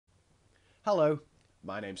Hello,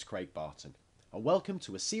 my name's Craig Barton, and welcome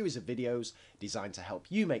to a series of videos designed to help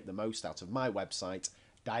you make the most out of my website,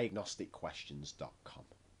 diagnosticquestions.com.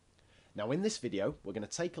 Now in this video, we're going to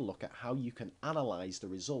take a look at how you can analyse the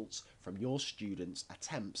results from your students'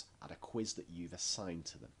 attempts at a quiz that you've assigned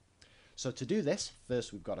to them. So to do this,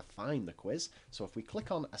 first we've got to find the quiz. So if we click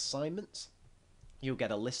on Assignments, you'll get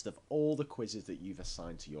a list of all the quizzes that you've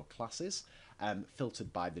assigned to your classes,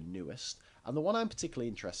 filtered by the newest. And the one I'm particularly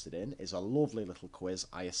interested in is a lovely little quiz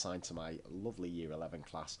I assigned to my lovely Year 11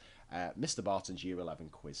 class, Mr. Barton's Year 11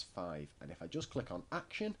 Quiz 5. And if I just click on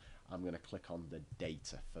Action, I'm going to click on the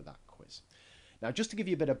data for that quiz. Now, just to give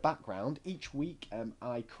you a bit of background, each week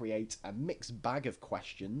I create a mixed bag of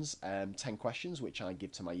questions, 10 questions, which I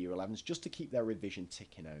give to my Year 11s just to keep their revision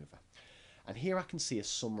ticking over. And here I can see a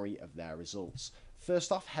summary of their results.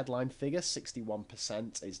 First off, headline figure,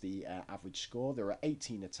 61% is the average score. There are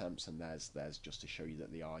 18 attempts, and there's just to show you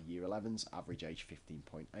that they are Year 11s, average age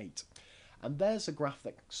 15.8. And there's a graph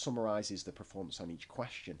that summarises the performance on each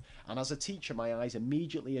question. And as a teacher, my eyes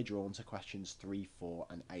immediately are drawn to questions 3, 4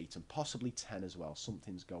 and 8, and possibly 10 as well.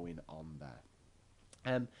 Something's going on there.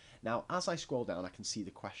 Now, as I scroll down, I can see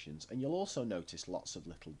the questions, and you'll also notice lots of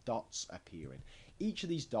little dots appearing. Each of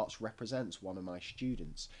these dots represents one of my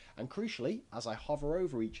students, and crucially, as I hover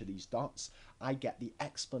over each of these dots, I get the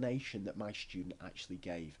explanation that my student actually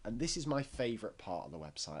gave. And this is my favourite part of the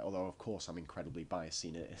website, although of course I'm incredibly biased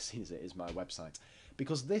seeing as it is my website,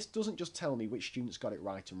 because this doesn't just tell me which students got it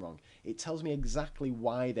right and wrong, it tells me exactly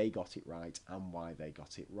why they got it right and why they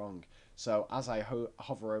got it wrong. So as I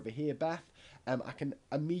hover over here, Beth, I can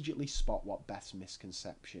immediately spot what Beth's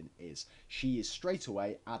misconception is. She is straight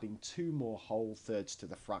away adding 2 more whole thirds to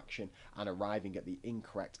the fraction and arriving at the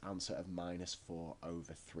incorrect answer of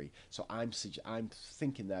 -4/3. So I'm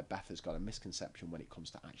thinking there Beth has got a misconception when it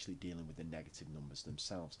comes to actually dealing with the negative numbers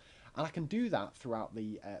themselves. And I can do that throughout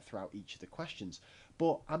each of the questions.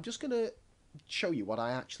 But I'm just going to show you what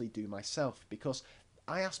I actually do myself, because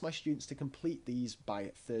I ask my students to complete these by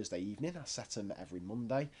Thursday evening. I set them every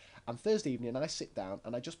Monday, and Thursday evening I sit down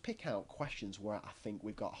and I just pick out questions where I think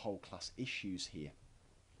we've got whole class issues here.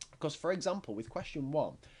 Because for example, with question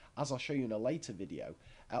 1, as I'll show you in a later video,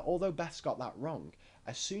 although Beth's got that wrong,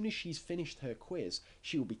 as soon as she's finished her quiz,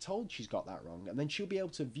 she will be told she's got that wrong, and then she'll be able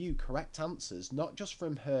to view correct answers, not just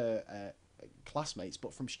from her classmates,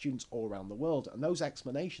 but from students all around the world, and those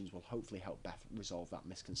explanations will hopefully help Beth resolve that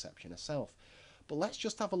misconception herself. But let's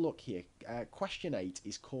just have a look here. Question 8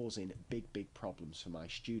 is causing big problems for my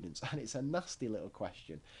students, and it's a nasty little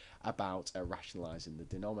question about rationalising the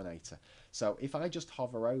denominator. So if I just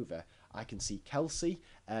hover over, I can see Kelsey.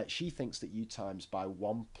 She thinks that u times by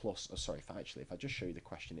 1 plus. If I just show you the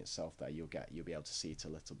question itself, there you'll be able to see it a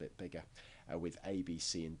little bit bigger with A, B,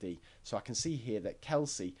 C, and D. So I can see here that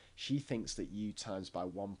Kelsey, she thinks that u times by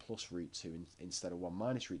 1 plus root 2 instead of 1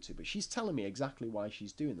 minus root 2, but she's telling me exactly why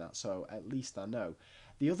she's doing that, so at least I know.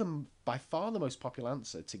 The other, by far the most popular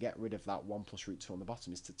answer to get rid of that 1 plus root 2 on the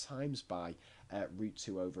bottom is to times by root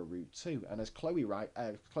 2 over root 2. And as Chloe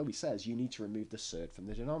says, you need to remove the surd from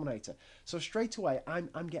the denominator. So straight away,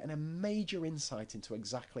 I'm getting a major insight into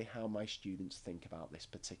exactly how my students think about this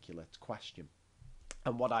particular question.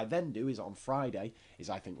 And what I then do is on Friday is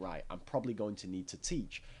I think, right, I'm probably going to need to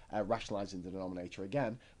teach rationalising the denominator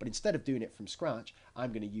again, but instead of doing it from scratch,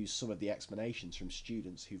 I'm going to use some of the explanations from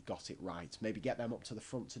students who've got it right. Maybe get them up to the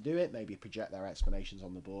front to do it, maybe project their explanations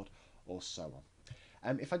on the board, or so on.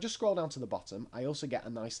 If I just scroll down to the bottom, I also get a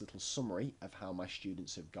nice little summary of how my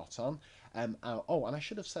students have got on. Oh, and I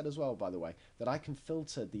should have said as well, by the way, that I can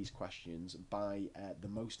filter these questions by the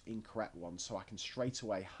most incorrect ones, so I can straight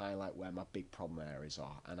away highlight where my big problem areas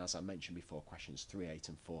are. And as I mentioned before, questions 3, 8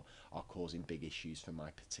 and 4 are causing big issues for my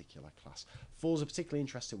particular class. 4 is a particularly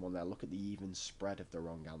interesting one there. Look at the even spread of the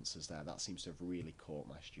wrong answers there. That seems to have really caught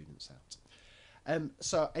my students out.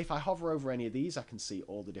 So if I hover over any of these, I can see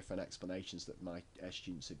all the different explanations that my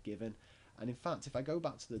students have given. And in fact, if I go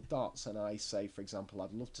back to the dots and I say, for example,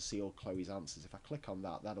 I'd love to see all Chloe's answers, if I click on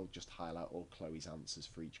that, that'll just highlight all Chloe's answers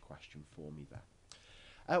for each question for me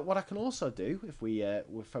there. What I can also do, if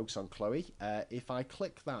we'll focus on Chloe, if I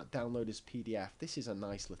click that download as PDF, this is a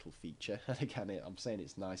nice little feature. And again, I'm saying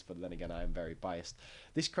it's nice, but then again, I am very biased.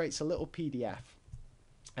 This creates a little PDF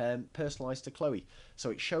personalised to Chloe, so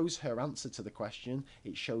it shows her answer to the question,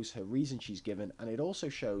 it shows her reason she's given, and it also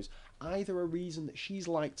shows either a reason that she's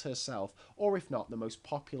liked herself, or if not, the most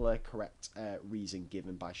popular correct reason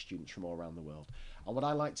given by students from all around the world. And what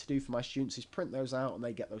I like to do for my students is print those out, and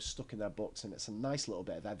they get those stuck in their books, and it's a nice little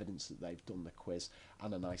bit of evidence that they've done the quiz,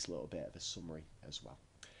 and a nice little bit of a summary as well.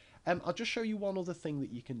 I'll just show you one other thing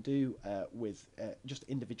that you can do with just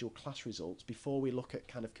individual class results before we look at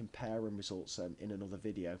kind of comparing results in another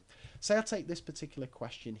video. Say I take this particular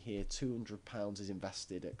question here, £200 is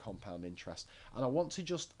invested at compound interest, and I want to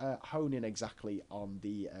just hone in exactly on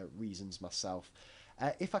the reasons myself.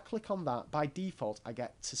 If I click on that, by default I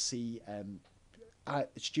get to see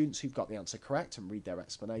students who've got the answer correct and read their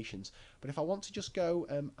explanations. But if I want to just go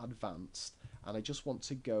advanced, and I just want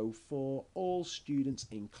to go for all students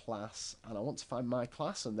in class, and I want to find my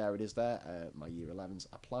class, and there it is there, my year 11's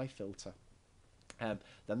apply filter,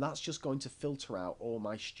 then that's just going to filter out all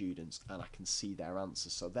my students and I can see their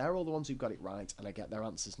answers. So they're all the ones who got it right, and I get their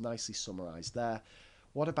answers nicely summarised there.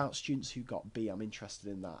 What about students who got B? I'm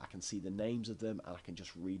interested in that. I can see the names of them and I can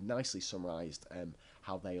just read nicely summarised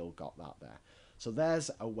how they all got that there. So there's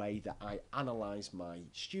a way that I analyse my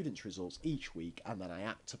students' results each week, and then I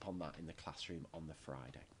act upon that in the classroom on the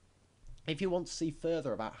Friday. If you want to see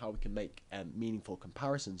further about how we can make meaningful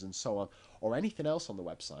comparisons and so on, or anything else on the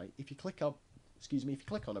website, if you click on, if you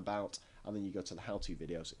click on About and then you go to the how-to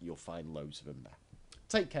videos, you'll find loads of them there.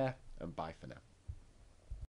 Take care and bye for now.